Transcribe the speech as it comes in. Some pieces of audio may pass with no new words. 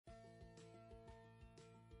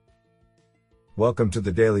Welcome to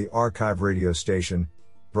the Daily Archive radio station,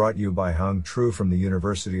 brought you by Hung Tru from the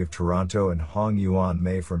University of Toronto and Hong Yuan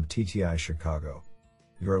Mei from TTI Chicago.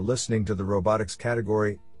 You are listening to the robotics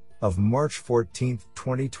category of March 14,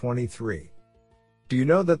 2023. Do you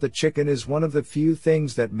know that the chicken is one of the few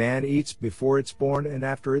things that man eats before it's born and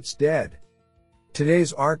after it's dead?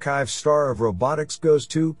 Today's archive star of robotics goes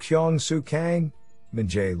to Kyung-Soo Kang,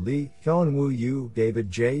 Min-jae Lee, Hyun-woo Yu, David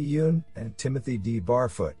J. Yoon, and Timothy D.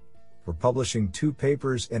 Barfoot for publishing 2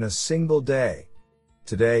 papers in a single day.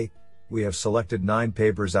 Today, we have selected 9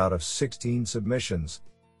 papers out of 16 submissions.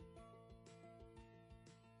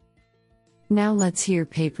 Now let's hear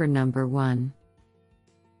paper number 1.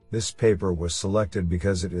 This paper was selected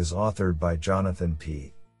because it is authored by Jonathan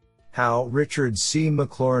P. Howe, Richard C.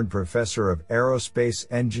 McLaurin, Professor of Aerospace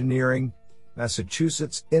Engineering,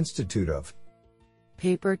 Massachusetts Institute of.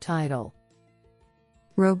 Paper title: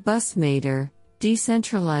 Robust Mater,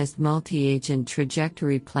 Decentralized Multi-Agent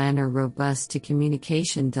Trajectory Planner Robust to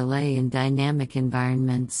Communication Delay in Dynamic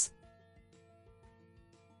Environments.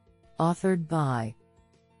 Authored by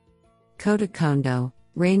Kota Kondo,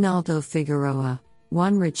 Reynaldo Figueroa,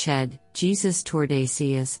 Juan Riched, Jesus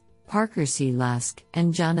Tordesillas, Parker C. Lusk,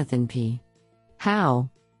 and Jonathan P. Howe.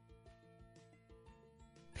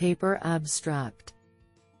 Paper abstract: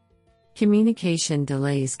 Communication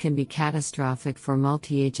delays can be catastrophic for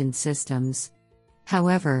multi-agent systems.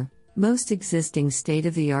 However, most existing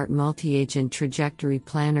state-of-the-art multi-agent trajectory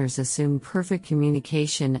planners assume perfect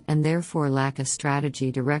communication and therefore lack a strategy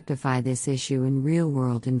to rectify this issue in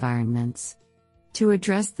real-world environments. To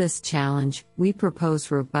address this challenge, we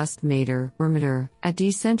propose Robust Mater, RMATER, a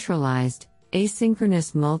decentralized,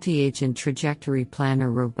 asynchronous multi-agent trajectory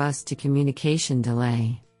planner robust to communication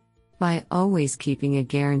delay. By always keeping a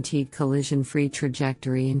guaranteed collision-free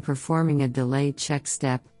trajectory and performing a delayed check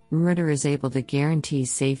step, RMATER is able to guarantee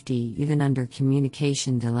safety even under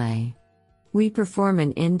communication delay. We perform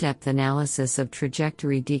an in-depth analysis of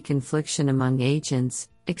trajectory deconfliction among agents,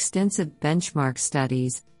 extensive benchmark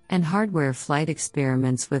studies, and hardware flight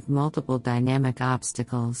experiments with multiple dynamic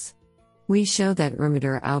obstacles. We show that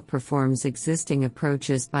RMATER outperforms existing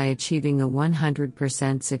approaches by achieving a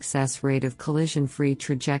 100% success rate of collision-free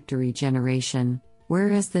trajectory generation,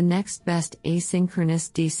 whereas the next best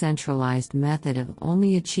asynchronous decentralized method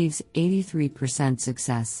only achieves 83%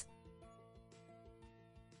 success.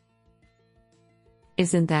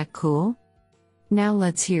 Isn't that cool? Now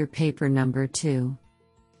let's hear paper number 2.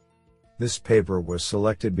 This paper was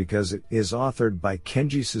selected because it is authored by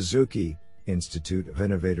Kenji Suzuki, Institute of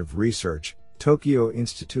Innovative Research, Tokyo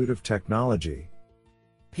Institute of Technology.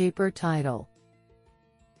 Paper title: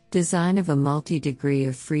 Design of a Multi-Degree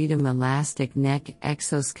of Freedom Elastic Neck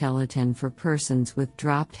Exoskeleton for Persons with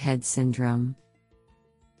Dropped Head Syndrome.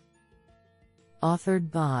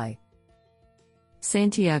 Authored by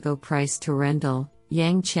Santiago Price Torrendal,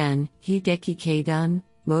 Yang Chen, Hideki Keidun,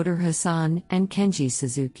 Motor Hassan, and Kenji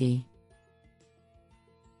Suzuki.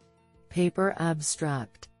 Paper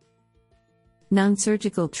abstract: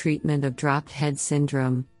 Non-surgical treatment of dropped head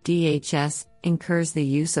syndrome, DHS, incurs the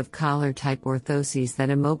use of collar-type orthoses that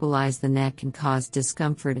immobilize the neck and cause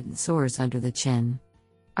discomfort and sores under the chin.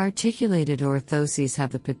 Articulated orthoses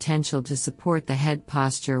have the potential to support the head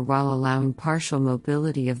posture while allowing partial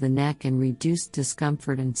mobility of the neck and reduced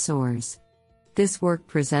discomfort and sores. This work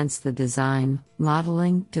presents the design,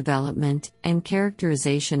 modeling, development, and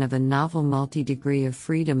characterization of a novel multi-degree of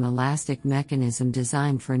freedom elastic mechanism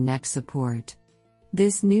designed for neck support.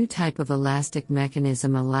 This new type of elastic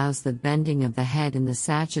mechanism allows the bending of the head in the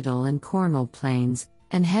sagittal and coronal planes,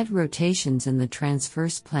 and head rotations in the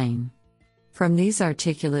transverse plane. From these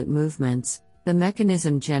articulate movements, the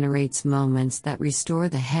mechanism generates moments that restore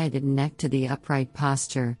the head and neck to the upright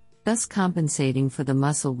posture, thus compensating for the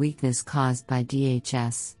muscle weakness caused by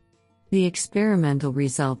DHS. The experimental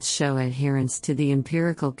results show adherence to the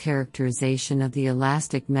empirical characterization of the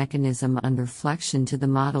elastic mechanism under flexion to the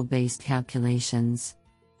model-based calculations.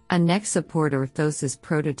 A neck support orthosis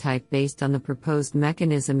prototype based on the proposed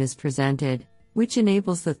mechanism is presented, which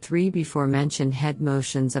enables the 3 before-mentioned head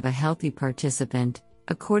motions of a healthy participant,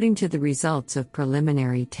 according to the results of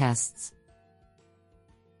preliminary tests.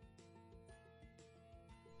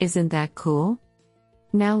 Isn't that cool?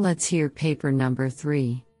 Now let's hear paper number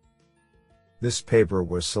 3. This paper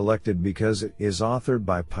was selected because it is authored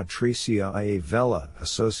by Patricia A. Vela,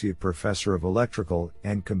 Associate Professor of Electrical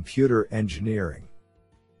and Computer Engineering.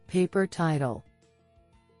 Paper title: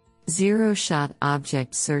 Zero-Shot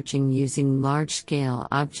Object Searching Using Large-Scale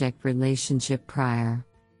Object Relationship Prior.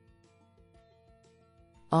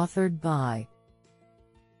 Authored by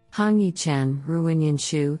Hongyi Chen, Ruinyan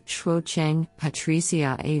Xu, Shuo Cheng,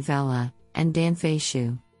 Patricia A. Vela, and Danfei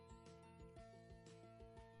Xu.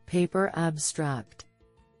 Paper abstract.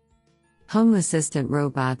 Home assistant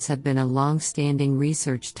robots have been a long-standing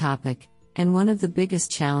research topic, and one of the biggest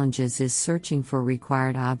challenges is searching for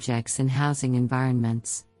required objects in housing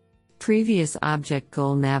environments. Previous object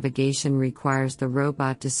goal navigation requires the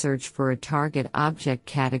robot to search for a target object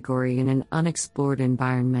category in an unexplored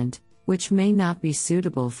environment, which may not be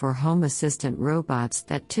suitable for home assistant robots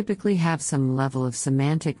that typically have some level of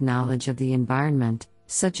semantic knowledge of the environment,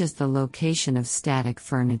 such as the location of static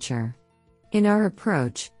furniture. In our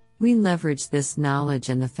approach, we leverage this knowledge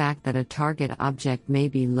and the fact that a target object may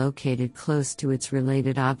be located close to its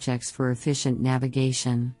related objects for efficient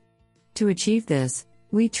navigation. To achieve this,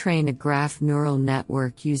 we train a graph neural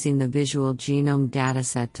network using the visual genome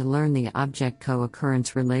dataset to learn the object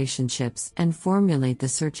co-occurrence relationships and formulate the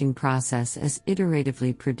searching process as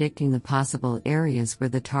iteratively predicting the possible areas where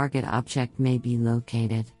the target object may be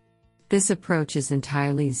located. This approach is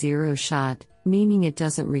entirely zero-shot, meaning it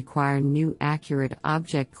doesn't require new accurate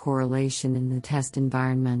object correlation in the test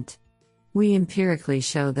environment. We empirically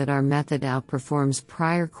show that our method outperforms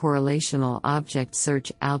prior correlational object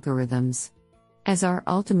search algorithms. As our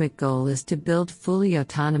ultimate goal is to build fully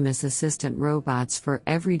autonomous assistant robots for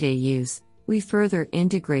everyday use, we further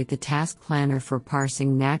integrate the task planner for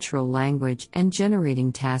parsing natural language and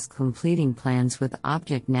generating task completing plans with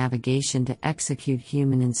object navigation to execute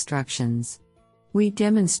human instructions. We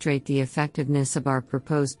demonstrate the effectiveness of our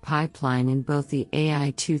proposed pipeline in both the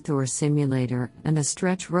AI Tuthor simulator and a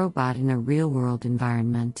stretch robot in a real-world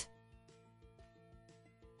environment.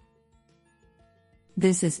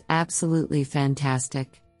 This is absolutely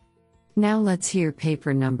fantastic. Now let's hear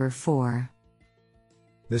paper number 4.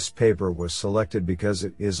 This paper was selected because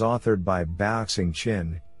it is authored by Baoxing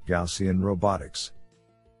Qin, Gaussian Robotics.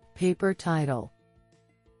 Paper title: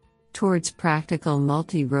 Towards Practical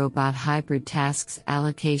Multi-Robot Hybrid Tasks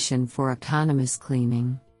Allocation for Autonomous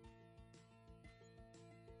Cleaning.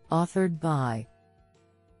 Authored by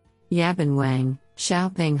Yabin Wang,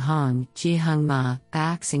 Xiaopeng Hong, Jiheng Ma,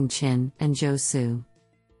 Baoxing Qin, and Zhou Su.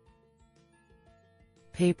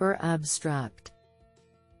 Paper abstract.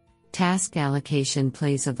 Task allocation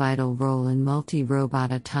plays a vital role in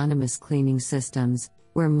multi-robot autonomous cleaning systems,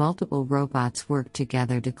 where multiple robots work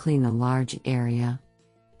together to clean a large area.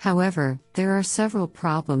 However, there are several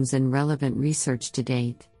problems in relevant research to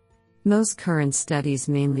date. Most current studies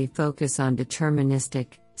mainly focus on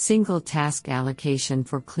deterministic, single task allocation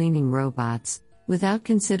for cleaning robots, without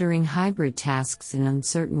considering hybrid tasks in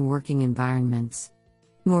uncertain working environments.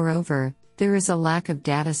 Moreover, there is a lack of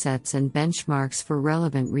datasets and benchmarks for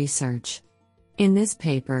relevant research. In this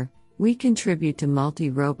paper, we contribute to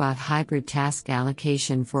multi-robot hybrid task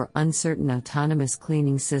allocation for uncertain autonomous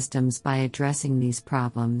cleaning systems by addressing these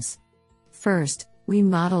problems. First, we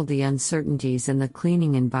model the uncertainties in the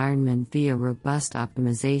cleaning environment via robust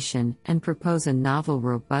optimization and propose a novel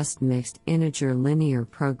robust mixed integer linear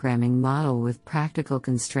programming model with practical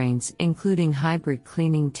constraints including hybrid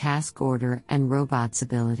cleaning task order and robot's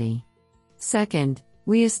ability. Second,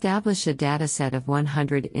 we establish a dataset of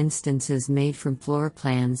 100 instances made from floor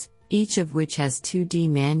plans, each of which has 2D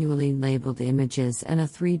manually labeled images and a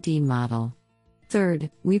 3D model. Third,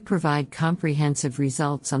 we provide comprehensive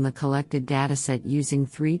results on the collected dataset using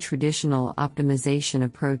 3 traditional optimization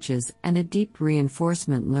approaches and a deep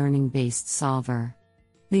reinforcement learning-based solver.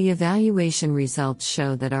 The evaluation results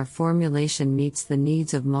show that our formulation meets the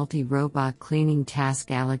needs of multi-robot cleaning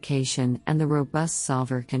task allocation, and the robust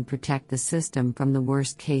solver can protect the system from the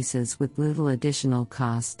worst cases with little additional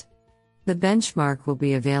cost. The benchmark will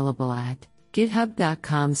be available at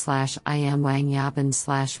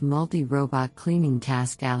github.com/iamwangyabin/multi-robot cleaning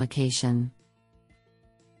task allocation.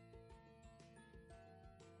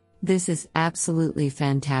 This is absolutely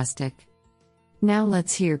fantastic. Now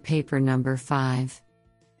let's hear paper number 5.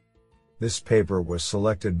 This paper was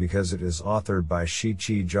selected because it is authored by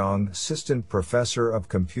Shiqi Zhang, Assistant Professor of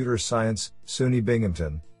Computer Science, SUNY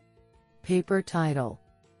Binghamton. Paper title: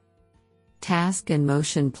 Task and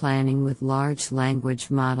Motion Planning with Large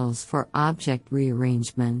Language Models for Object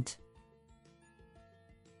Rearrangement.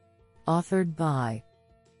 Authored by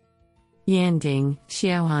Yan Ding,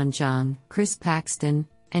 Xiaohan Zhang, Chris Paxton,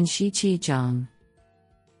 and Shiqi Zhang.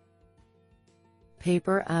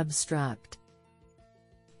 Paper abstract.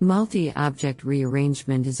 Multi-object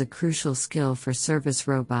rearrangement is a crucial skill for service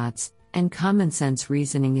robots, and common-sense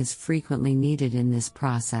reasoning is frequently needed in this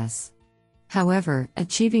process. However,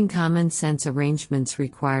 achieving common-sense arrangements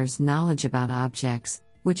requires knowledge about objects,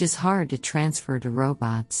 which is hard to transfer to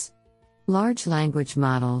robots. Large language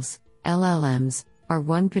models, LLMs, are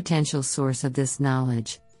one potential source of this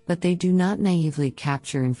knowledge, but they do not naively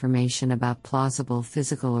capture information about plausible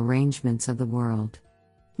physical arrangements of the world.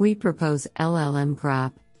 We propose LLM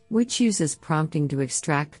Grop, which uses prompting to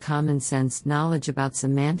extract common-sense knowledge about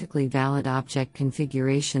semantically valid object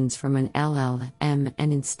configurations from an LLM and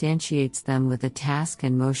instantiates them with a task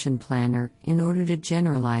and motion planner in order to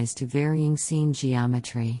generalize to varying scene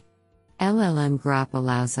geometry. LLM Grop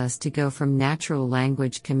allows us to go from natural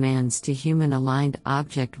language commands to human-aligned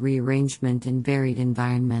object rearrangement in varied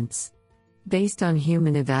environments. Based on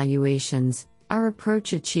human evaluations, our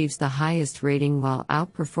approach achieves the highest rating while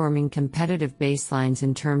outperforming competitive baselines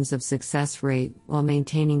in terms of success rate while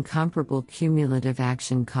maintaining comparable cumulative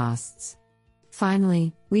action costs.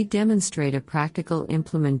 Finally, we demonstrate a practical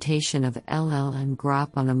implementation of LLM Grop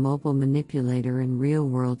on a mobile manipulator in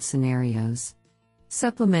real-world scenarios.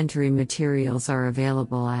 Supplementary materials are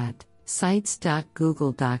available at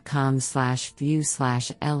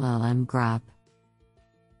sites.google.com/view/LLMgrop.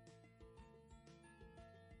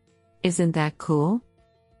 Isn't that cool?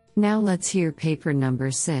 Now let's hear paper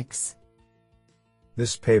number 6.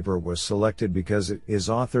 This paper was selected because it is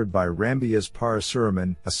authored by Rambiaz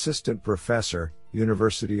Parasuraman, Assistant Professor,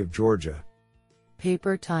 University of Georgia.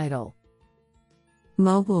 Paper title: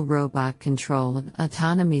 Mobile Robot Control of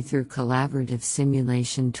Autonomy Through Collaborative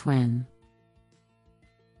Simulation Twin.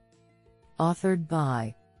 Authored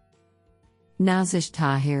by Nazish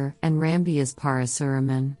Tahir and Rambiaz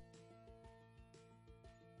Parasuraman.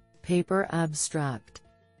 Paper abstract: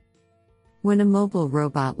 When a mobile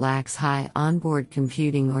robot lacks high onboard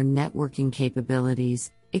computing or networking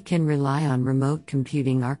capabilities, it can rely on remote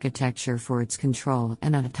computing architecture for its control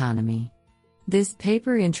and autonomy. This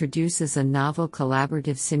paper introduces a novel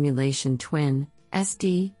collaborative simulation twin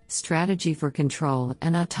 (SD) strategy for control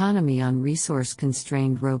and autonomy on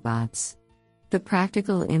resource-constrained robots. The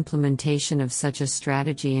practical implementation of such a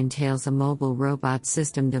strategy entails a mobile robot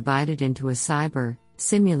system divided into a cyber,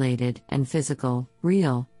 simulated, and physical,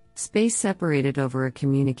 real, space separated over a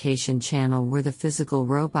communication channel where the physical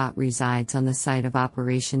robot resides on the site of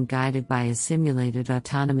operation guided by a simulated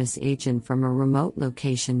autonomous agent from a remote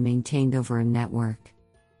location maintained over a network.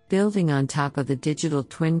 Building on top of the digital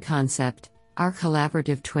twin concept, our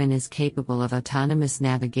collaborative twin is capable of autonomous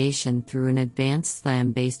navigation through an advanced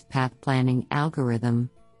SLAM-based path planning algorithm,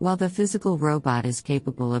 while the physical robot is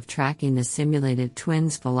capable of tracking the simulated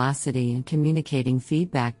twin's velocity and communicating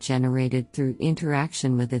feedback generated through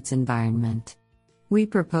interaction with its environment. We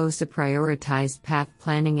proposed a prioritized path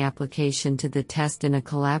planning application to the test in a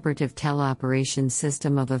collaborative teleoperation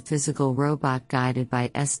system of a physical robot guided by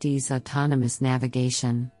SD's autonomous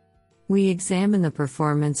navigation. We examine the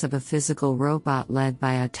performance of a physical robot led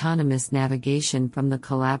by autonomous navigation from the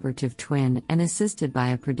collaborative twin and assisted by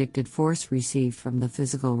a predicted force received from the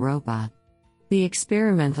physical robot. The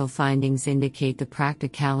experimental findings indicate the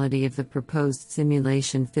practicality of the proposed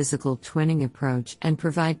simulation physical twinning approach and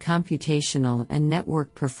provide computational and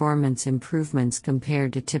network performance improvements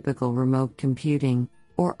compared to typical remote computing,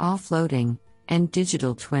 or offloading, and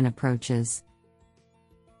digital twin approaches.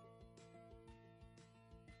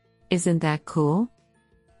 Isn't that cool?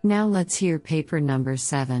 Now let's hear paper number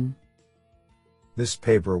 7. This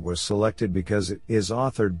paper was selected because it is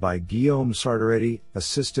authored by Guillaume Sartoretti,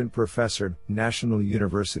 Assistant Professor, National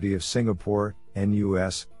University of Singapore,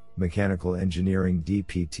 NUS, Mechanical Engineering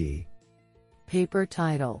DPT. Paper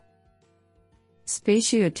title: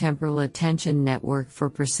 Spatiotemporal Attention Network for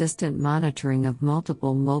Persistent Monitoring of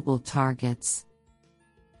Multiple Mobile Targets.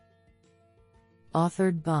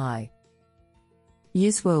 Authored by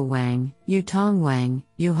Yizhuo Wang, Yutong Wang,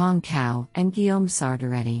 Yuhong Cao, and Guillaume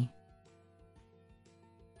Sartoretti.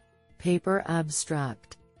 Paper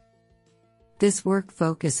abstract: This work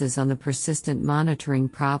focuses on the persistent monitoring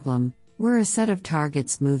problem, where a set of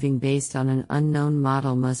targets moving based on an unknown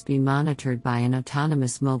model must be monitored by an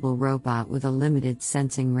autonomous mobile robot with a limited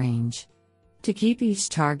sensing range. To keep each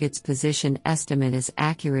target's position estimate as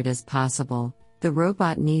accurate as possible, the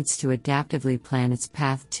robot needs to adaptively plan its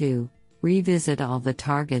path to revisit all the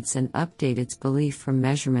targets and update its belief from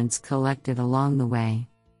measurements collected along the way.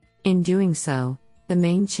 In doing so, the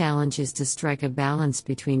main challenge is to strike a balance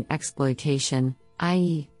between exploitation,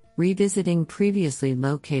 i.e., revisiting previously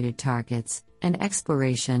located targets, and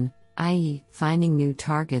exploration, i.e., finding new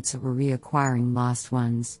targets or reacquiring lost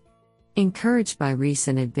ones. Encouraged by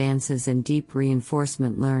recent advances in deep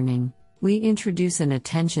reinforcement learning, we introduce an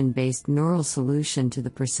attention-based neural solution to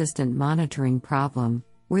the persistent monitoring problem,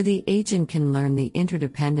 where the agent can learn the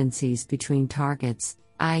interdependencies between targets,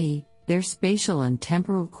 i.e., their spatial and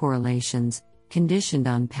temporal correlations, conditioned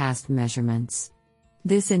on past measurements.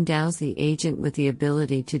 This endows the agent with the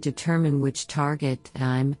ability to determine which target,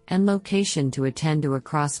 time, and location to attend to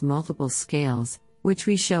across multiple scales, which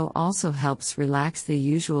we show also helps relax the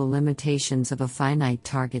usual limitations of a finite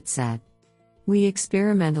target set. We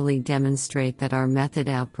experimentally demonstrate that our method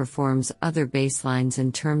outperforms other baselines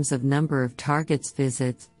in terms of number of targets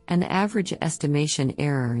visits and average estimation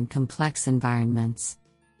error in complex environments.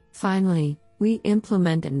 Finally, we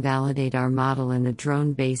implement and validate our model in a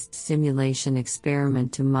drone-based simulation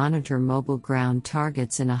experiment to monitor mobile ground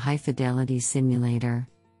targets in a high-fidelity simulator.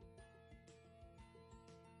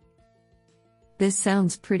 This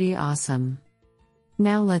sounds pretty awesome.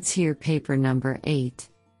 Now let's hear paper number 8.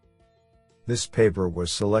 This paper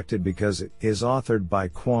was selected because it is authored by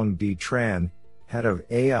Quang D. Tran, head of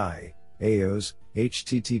AI, AOS,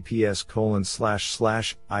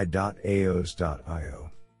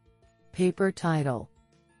 https://i.aos.io. Paper title: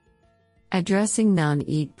 Addressing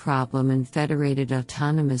Non-EAT Problem in Federated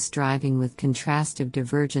Autonomous Driving with Contrastive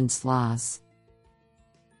Divergence Loss.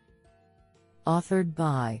 Authored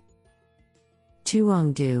by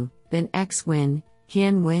Tuong Du, Bin X Nguyen,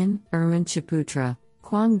 Hien Nguyen, Ermin Chaputra,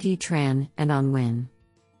 Quang D. Tran, and On Nguyen.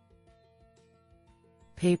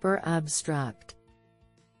 Paper abstract: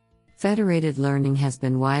 Federated learning has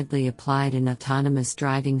been widely applied in autonomous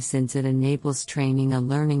driving since it enables training a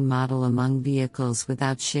learning model among vehicles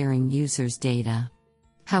without sharing users' data.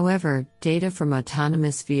 However, data from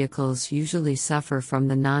autonomous vehicles usually suffer from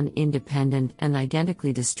the non-independent and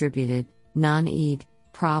identically distributed, non-EAT,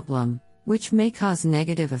 problem, which may cause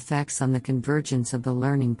negative effects on the convergence of the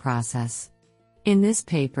learning process. In this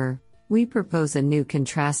paper, we propose a new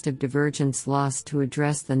contrastive divergence loss to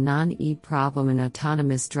address the non-EAT problem in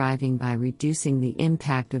autonomous driving by reducing the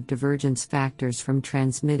impact of divergence factors from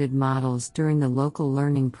transmitted models during the local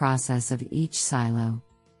learning process of each silo.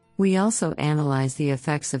 We also analyze the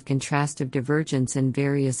effects of contrastive divergence in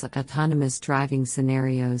various autonomous driving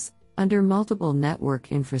scenarios, under multiple network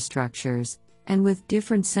infrastructures, and with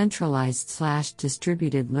different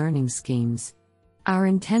centralized/distributed learning schemes. Our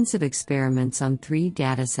intensive experiments on 3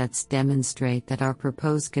 datasets demonstrate that our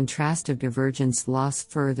proposed contrastive divergence loss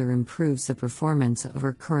further improves the performance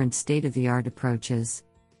over current state-of-the-art approaches.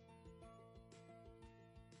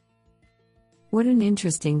 What an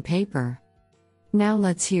interesting paper! Now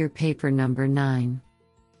let's hear paper number 9.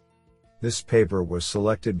 This paper was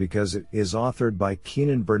selected because it is authored by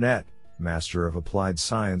Keenan Burnett, Master of Applied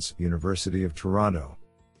Science, University of Toronto.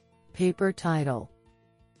 Paper title: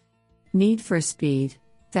 Need for Speed,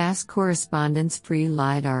 Fast Correspondence-Free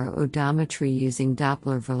LiDAR Odometry Using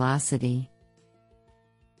Doppler Velocity.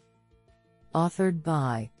 Authored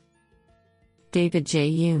by David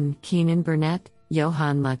J. Yoon, Keenan Burnett,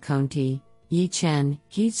 Johan LaConte, Yi Chen,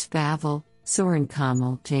 Keith Pavel, Soren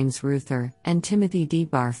Kamal, James Ruther, and Timothy D.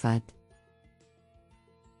 Barfoot.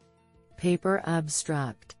 Paper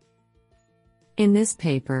abstract: In this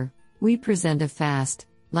paper, we present a fast,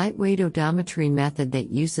 lightweight odometry method that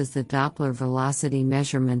uses the Doppler velocity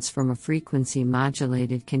measurements from a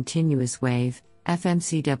frequency-modulated continuous wave,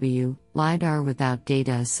 FMCW, LiDAR without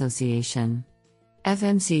data association.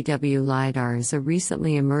 FMCW LiDAR is a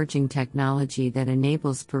recently emerging technology that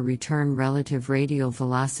enables per-return relative radial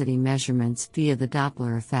velocity measurements via the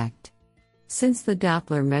Doppler effect. Since the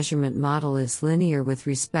Doppler measurement model is linear with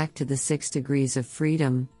respect to the 6 degrees of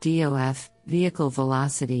freedom, DOF, vehicle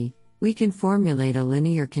velocity, we can formulate a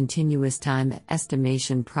linear continuous time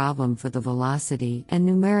estimation problem for the velocity and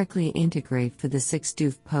numerically integrate for the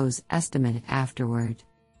 6-DOF pose estimate afterward.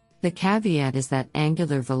 The caveat is that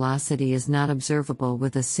angular velocity is not observable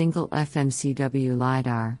with a single FMCW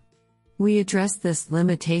LiDAR. We address this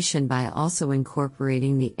limitation by also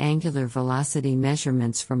incorporating the angular velocity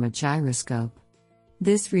measurements from a gyroscope.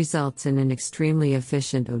 This results in an extremely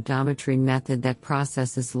efficient odometry method that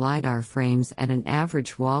processes LiDAR frames at an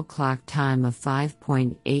average wall clock time of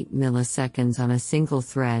 5.8 milliseconds on a single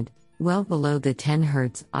thread, well below the 10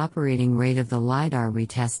 Hz operating rate of the LiDAR we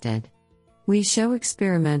tested. We show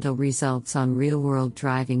experimental results on real-world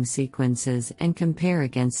driving sequences and compare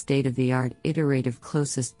against state-of-the-art iterative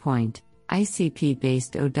closest point,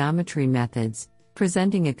 ICP-based odometry methods,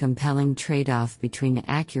 presenting a compelling trade-off between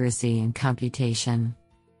accuracy and computation.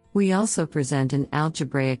 We also present an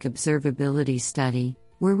algebraic observability study,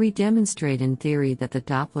 where we demonstrate in theory that the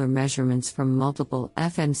Doppler measurements from multiple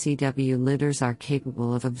FMCW LiDARs are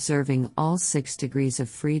capable of observing all 6 degrees of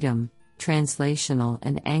freedom, translational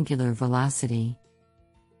and angular velocity.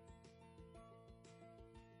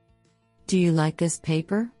 Do you like this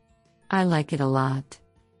paper? I like it a lot.